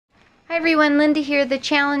Hi everyone, Linda here. The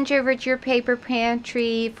challenge over at Your Paper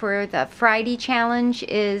Pantry for the Friday challenge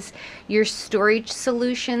is your storage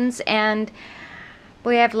solutions. And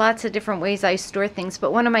boy, I have lots of different ways I store things,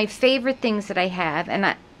 but one of my favorite things that I have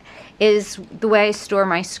is the way I store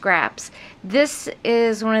my scraps. This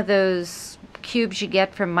is one of those cubes you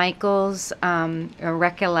get from Michael's, or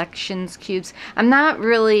Recollections cubes. I'm not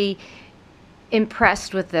really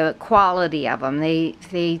impressed with the quality of them.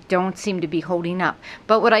 They don't seem to be holding up.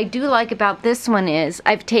 But what I do like about this one is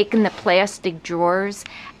I've taken the plastic drawers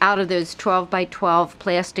out of those 12 by 12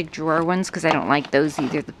 plastic drawer ones because I don't like those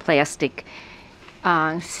either, the plastic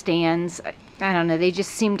stands. I don't know, they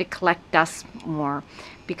just seem to collect dust more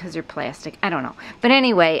because they're plastic. I don't know. But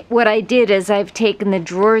anyway, what I did is I've taken the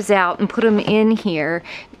drawers out and put them in here,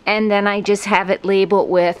 and then I just have it labeled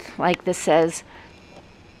with, like this says,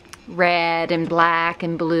 red and black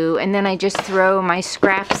and blue, and then I just throw my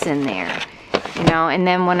scraps in there, you know, and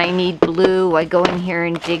then when I need blue I go in here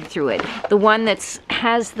and dig through it. The one that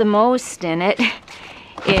has the most in it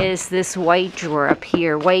is this white drawer up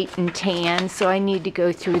here, white and tan, so I need to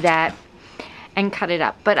go through that and cut it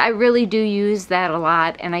up. But I really do use that a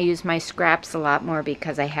lot, and I use my scraps a lot more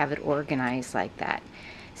because I have it organized like that.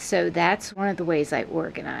 So that's one of the ways I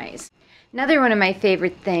organize. Another one of my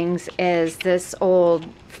favorite things is this old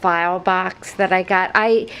file box that I got.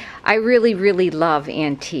 I really love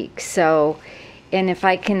antiques, so, and if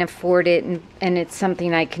I can afford it and it's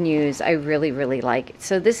something I can use, I really like it.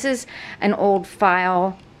 So this is an old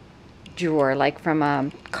file drawer, like from a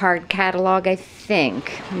card catalog, I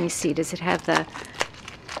think. Let me see, does it have the...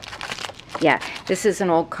 Yeah, this is an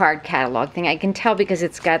old card catalog thing. I can tell because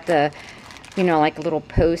it's got the, you know, like a little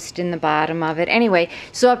post in the bottom of it. Anyway,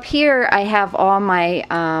 so up here I have all my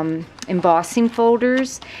embossing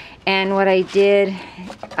folders, and what I did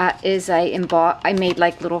is I made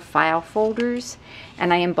like little file folders,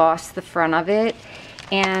 and I embossed the front of it.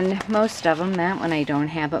 And most of them, that one I don't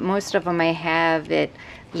have, but most of them I have it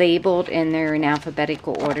labeled, and they're in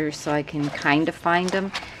alphabetical order so I can kind of find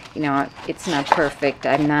them. You know, it's not perfect.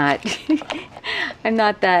 I'm not I'm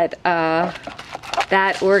not that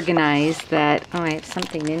organized that, oh, I have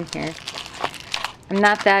something in here. I'm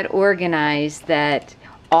not that organized that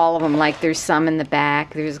all of them, like there's some in the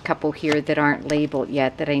back, there's a couple here that aren't labeled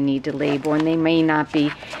yet that I need to label, and they may not be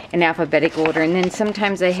in alphabetical order. And then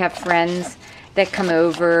sometimes I have friends that come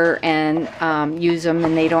over and use them,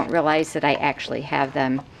 and they don't realize that I actually have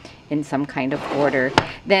them in some kind of order.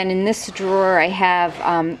 Then in this drawer I have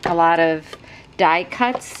a lot of die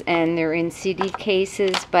cuts, and they're in CD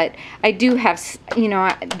cases, but I do have, you know,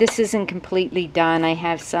 this isn't completely done. I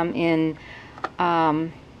have some in,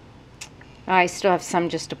 I still have some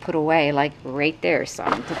just to put away, like right there,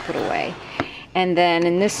 some to put away. And then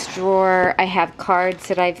in this drawer I have cards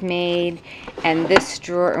that I've made, and this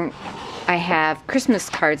drawer I have Christmas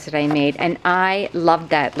cards that I made, and I loved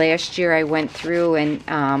that. Last year I went through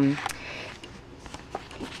and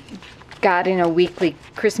got in a weekly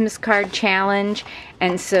Christmas card challenge,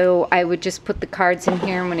 and so I would just put the cards in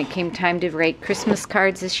here, and when it came time to write Christmas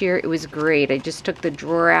cards this year, it was great. I just took the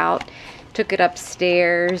drawer out, took it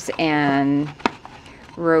upstairs, and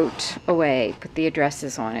wrote away, put the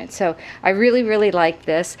addresses on it. So I really like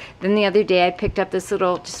this. Then the other day I picked up this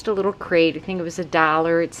little, just a little crate, I think it was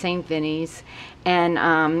 $1 at St. Vinny's, and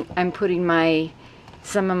I'm putting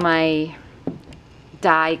some of my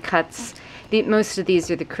die cuts. Most of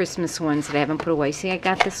these are the Christmas ones that I haven't put away. See, I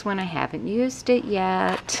got this one, I haven't used it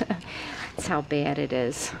yet. That's how bad it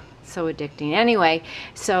is. So addicting. Anyway,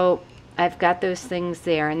 so I've got those things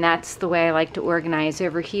there, and that's the way I like to organize.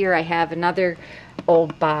 Over here I have another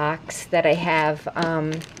old box that I have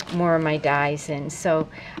more of my dies in. So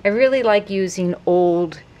I really like using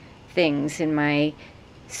old things in my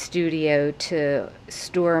studio to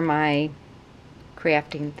store my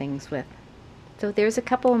crafting things with. So there's a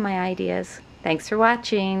couple of my ideas. Thanks for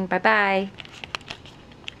watching. Bye-bye.